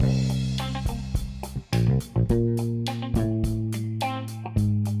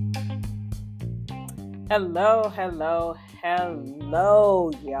Hello,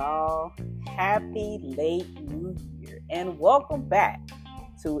 y'all. Happy late New Year, and welcome back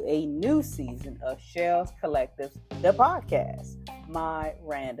to a new season of Shells Collectives, the podcast, My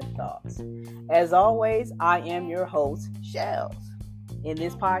Random Thoughts. As always, I am your host, Shells. In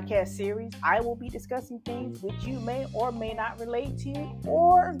this podcast series, I will be discussing things which you may or may not relate to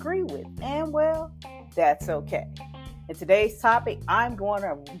or agree with, and well, that's okay. In today's topic, I'm going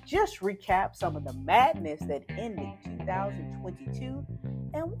to just recap some of the madness that ended 2022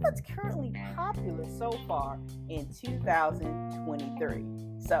 and what's currently popular so far in 2023.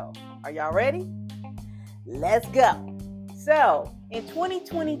 So, are y'all ready? Let's go. So, in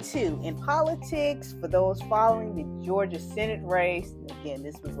 2022, in politics, for those following the Georgia Senate race, again,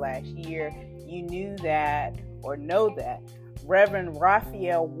 this was last year, you knew that or know that Reverend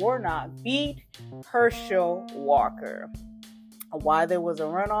Raphael Warnock beat Herschel Walker. Why there was a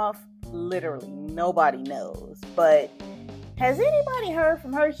runoff, literally nobody knows. But has anybody heard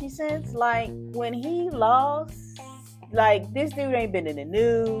from Hershey since? Like, when he lost, like, this dude ain't been in the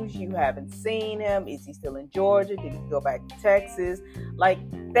news. You haven't seen him. Is he still in Georgia? Did he go back to Texas? Like,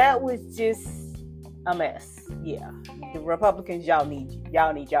 that was just a mess. Yeah. The Republicans, y'all need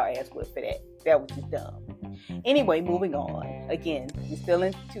y'all ass whipped for that. That was just dumb. Anyway, moving on. Again, we're still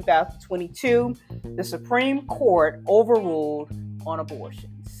in 2022. The Supreme Court overruled on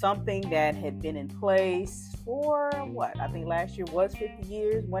abortion, something that had been in place for what? I think last year was 50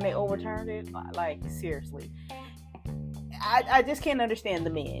 years when they overturned it. Like, seriously. I just can't understand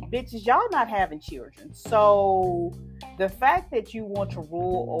the men. Bitches, y'all not having children. So the fact that you want to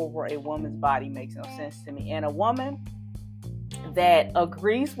rule over a woman's body makes no sense to me. And a woman that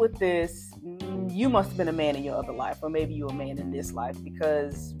agrees with this, you must have been a man in your other life, or maybe you're a man in this life,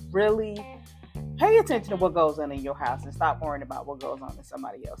 because really pay attention to what goes on in your house and stop worrying about what goes on in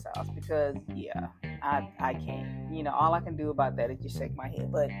somebody else's house, because I can't. All I can do about that is just shake my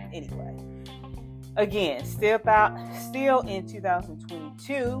head. But anyway, again, still in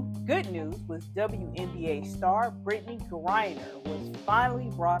 2022, good news was WNBA star Brittney Griner was finally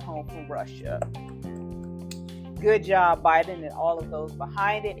brought home from Russia. Good job, Biden, and all of those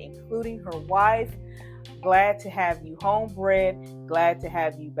behind it, including her wife. Glad to have you homebred. Glad to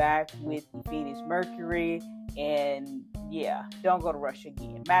have you back with the Venus Mercury. And yeah, don't go to Russia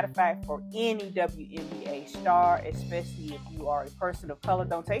again. Matter of fact, for any WNBA star, especially if you are a person of color,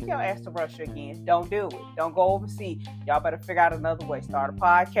 don't take your ass to Russia again. Don't do it. Don't go overseas. Y'all better figure out another way. Start a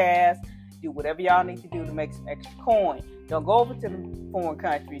podcast. Do whatever y'all need to do to make some extra coin. Don't go over to the foreign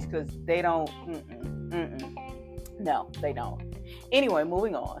countries, because they don't. No, they don't. Anyway,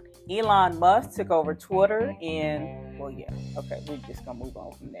 moving on. Elon Musk took over Twitter, and we're just gonna move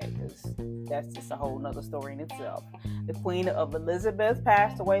on from that, because that's just a whole nother story in itself. The Queen of Elizabeth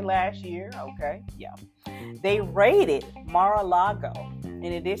passed away last year. They raided Mar-a-Lago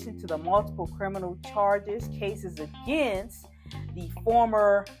in addition to the multiple criminal cases against the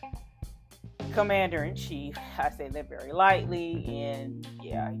former commander-in-chief. I say that very lightly, and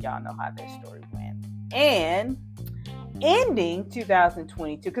yeah, y'all know how that story went. And ending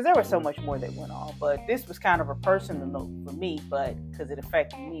 2022, because there was so much more that went on, but this was kind of a personal note for me, but because it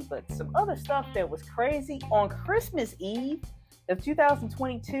affected me. But some other stuff that was crazy on Christmas Eve of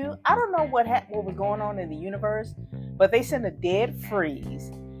 2022, I don't know what was going on in the universe, but they sent a dead freeze,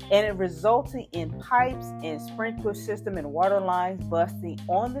 and it resulted in pipes and sprinkler system and water lines busting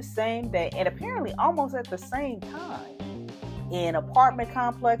on the same day, and apparently almost at the same time, in apartment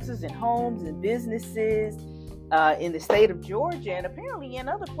complexes and homes and businesses in the state of Georgia, and apparently in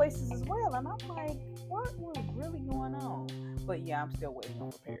other places as well. And I'm like, what was really going on? But yeah, I'm still waiting on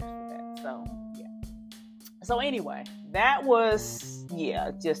repairs for that. So yeah. So anyway, that was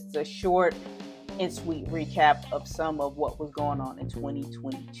just a short and sweet recap of some of what was going on in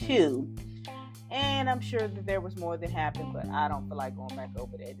 2022. And I'm sure that there was more that happened, but I don't feel like going back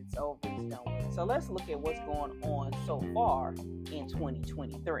over that. It's over, it's done with. So let's look at what's going on so far in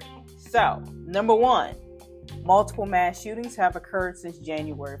 2023. So, number one, multiple mass shootings have occurred since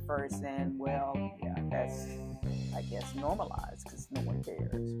January 1st. And that's, I guess, normalized, because no one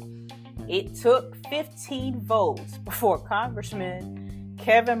cares. It took 15 votes before Congressman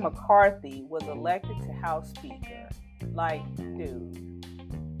Kevin McCarthy was elected to House Speaker. Like, dude.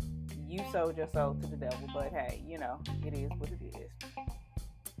 You sold your soul to the devil, but hey, it is what it is.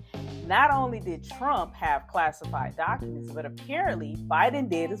 Not only did Trump have classified documents, but apparently Biden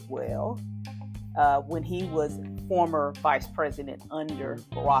did as well when he was former vice president under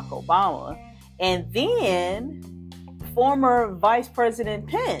Barack Obama. And then former Vice President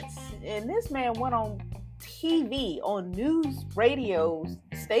Pence. And this man went on TV, on news radio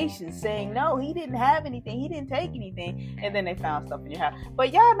stations saying, no, he didn't have anything, he didn't take anything, and then they found stuff in your house.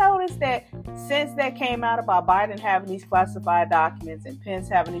 But y'all notice that since that came out about Biden having these classified documents and Pence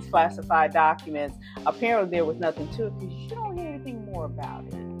having these classified documents, apparently there was nothing to it, because you don't hear anything more about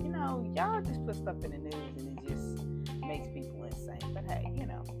it. You know, y'all just put stuff in the news and it just makes people insane. But hey, you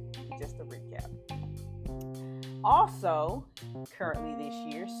know, just a recap. Also, currently this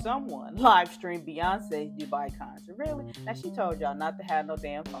year, someone live streamed Beyonce's Dubai concert. Really? Now, she told y'all not to have no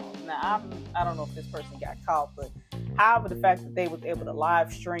damn phone. Now, I don't know if this person got caught, but however, the fact that they was able to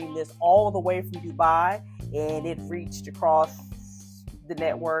live stream this all the way from Dubai and it reached across the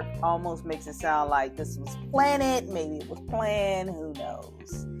network almost makes it sound like this was planned. Maybe it was planned. Who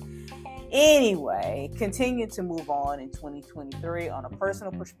knows? Anyway, continue to move on in 2023. On a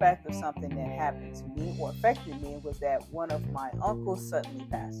personal perspective, something that happened to me or affected me was that one of my uncles suddenly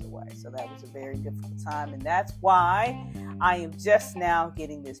passed away. So that was a very difficult time, and that's why I am just now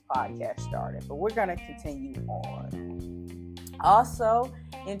getting this podcast started. But we're going to continue on. Also,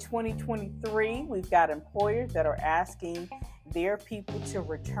 in 2023, we've got employers that are asking their people to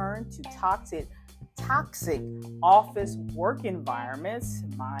return to toxic office work environments.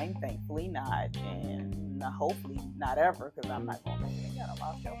 Mine, thankfully, not, and hopefully not ever, because I'm not going to make it. I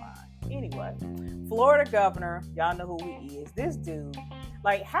lost your mind. Anyway, Florida governor, y'all know who he is. This dude,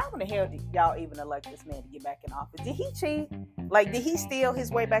 like, how in the hell did y'all even elect this man to get back in office? Did he cheat? Like, did he steal his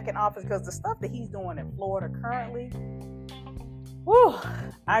way back in office? Because the stuff that he's doing in Florida currently, whew,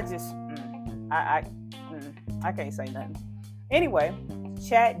 I just, I can't say nothing. Anyway,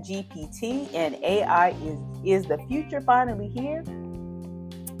 ChatGPT and AI is the future finally here?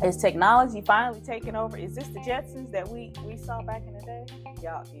 Is technology finally taking over? Is this the Jetsons that we saw back in the day?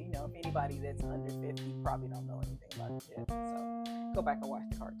 Y'all, you know, if anybody that's under 50 probably don't know anything about the Jetsons, so go back and watch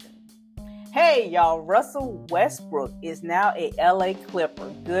the cartoon. Hey, y'all, Russell Westbrook is now a LA Clipper.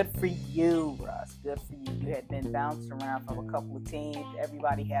 Good for you, Russ. Good for you. You had been bounced around from a couple of teams.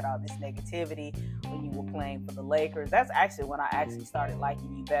 Everybody had all this negativity when you were playing for the Lakers. That's actually when I actually started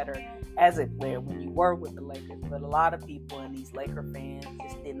liking you better as a player, when you were with the Lakers. But a lot of people and these Laker fans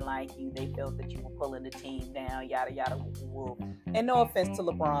just didn't like you. They felt that you were pulling the team down, yada, yada, woo, woo. And no offense to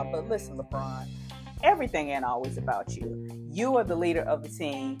LeBron, but listen, LeBron, everything ain't always about you. You are the leader of the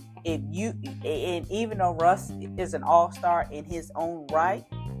team. And even though Russ is an all-star in his own right,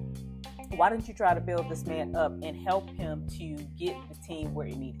 why didn't you try to build this man up and help him to get the team where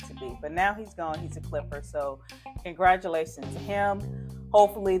it needed to be? But now he's gone. He's a Clipper. So congratulations to him.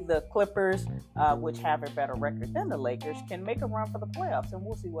 Hopefully the Clippers, which have a better record than the Lakers, can make a run for the playoffs. And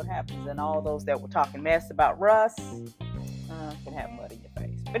we'll see what happens. And all those that were talking mess about Russ can have mud in your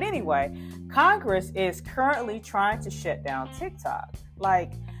face. But anyway, Congress is currently trying to shut down TikTok.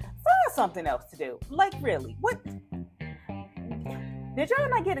 Like, find something else to do. Like, really, what? Did y'all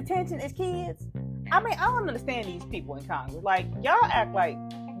not get attention as kids? I mean, I don't understand these people in Congress. Like, y'all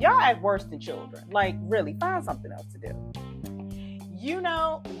act worse than children. Like, really, find something else to do. You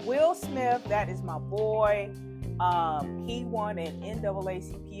know, Will Smith, that is my boy. He won an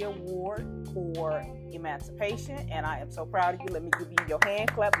NAACP award for emancipation, and I am so proud of you. Let me give you your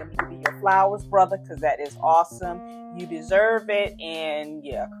hand clap. Let me give you your flowers, brother, because that is awesome. You deserve it. And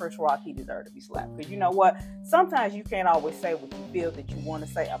yeah, Chris Rock, he deserved to be slapped. Because you know what? Sometimes you can't always say what you feel that you want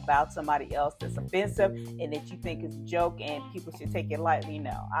to say about somebody else that's offensive and that you think is a joke and people should take it lightly.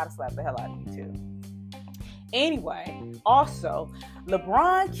 No, I'd slap the hell out of you too. Anyway, also,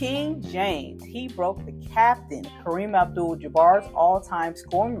 LeBron King James, he broke the captain Kareem Abdul-Jabbar's all-time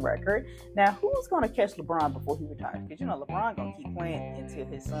scoring record. Now, who's going to catch LeBron before he retires? Because, you know, LeBron going to keep playing until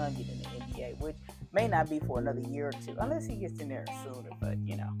his son gets in the NBA, which may not be for another year or two, unless he gets in there sooner. But,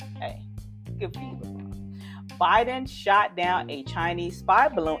 you know, hey, good for you, LeBron. Biden shot down a Chinese spy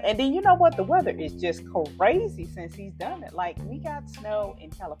balloon. And then, you know what? The weather is just crazy since he's done it. Like, we got snow in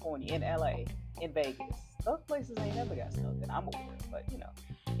California, in LA, in Vegas. Those places ain't never got snow that I'm aware of, but, you know,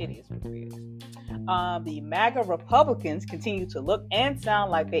 it is what it is. The MAGA Republicans continue to look and sound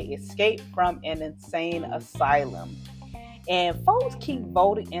like they escaped from an insane asylum. And folks keep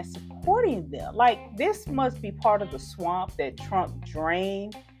voting and supporting them. Like, this must be part of the swamp that Trump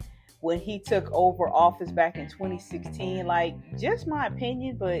drained when he took over office back in 2016. Like, just my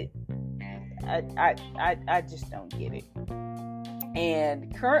opinion, but I just don't get it.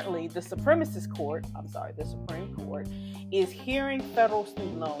 And currently, the Supreme Court is hearing federal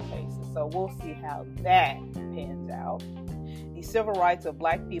student loan cases. So we'll see how that pans out. The civil rights of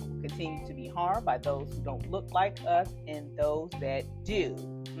Black people continue to be harmed by those who don't look like us and those that do.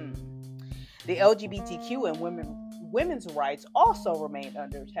 The LGBTQ and women's rights also remain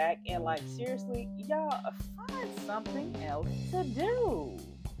under attack. And like, seriously, y'all, find something else to do.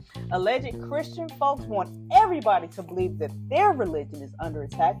 Alleged Christian folks want everybody to believe that their religion is under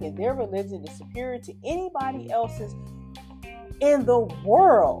attack and their religion is superior to anybody else's in the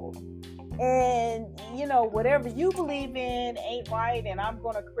world. And, whatever you believe in ain't right, and I'm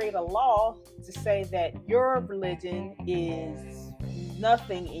going to create a law to say that your religion is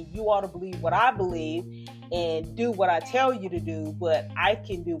nothing and you ought to believe what I believe and do what I tell you to do, but I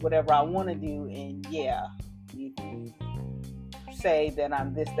can do whatever I want to do. And yeah, you can say that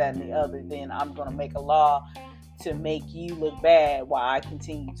I'm this, that, and the other, then I'm going to make a law to make you look bad while I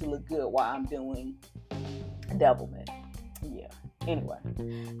continue to look good while I'm doing devilment. Yeah. Anyway,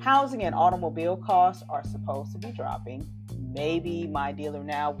 housing and automobile costs are supposed to be dropping. Maybe my dealer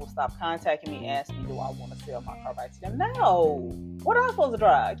now will stop contacting me, ask me, do I want to sell my car back to them? No. What am I supposed to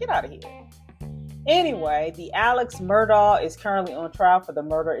drive? Get out of here. Anyway, the Alex Murdaugh is currently on trial for the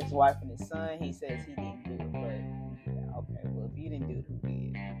murder of his wife and his son. He says he didn't do it, but yeah, okay, well, if you didn't do it, who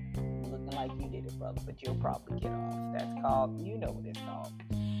did? Looking like you did it, brother, but you'll probably get off. That's called, what it's called.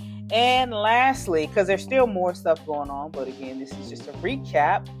 And lastly, because there's still more stuff going on, but again, this is just a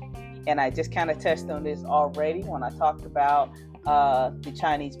recap, and I just kind of touched on this already when I talked about the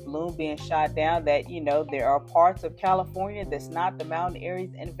Chinese balloon being shot down, that, there are parts of California that's not the mountain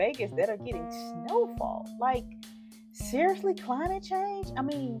areas in Vegas that are getting snowfall. Like, seriously, climate change? I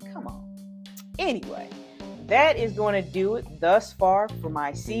mean, come on. Anyway, that is going to do it thus far for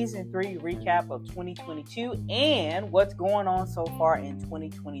my season 3 recap of 2022 and what's going on so far in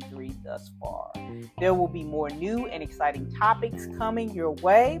 2023 thus far. There will be more new and exciting topics coming your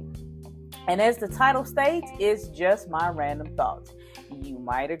way. And as the title states, it's just my random thoughts. You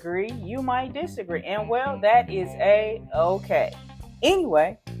might agree, you might disagree, and well, that is okay.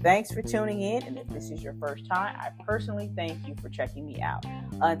 Anyway, thanks for tuning in, and if this is your first time, I personally thank you for checking me out.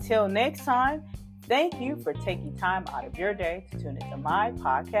 Until next time, thank you for taking time out of your day to tune into my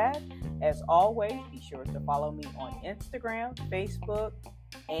podcast. As always, be sure to follow me on Instagram, Facebook,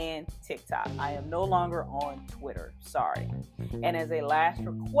 and TikTok. I am no longer on Twitter. Sorry. And as a last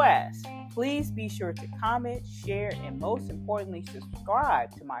request, please be sure to comment, share, and most importantly,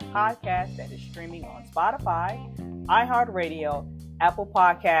 subscribe to my podcast that is streaming on Spotify, iHeartRadio, Apple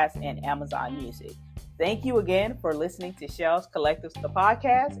Podcasts, and Amazon Music. Thank you again for listening to Shells Collectives, the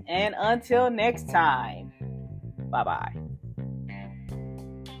podcast. And until next time, bye-bye.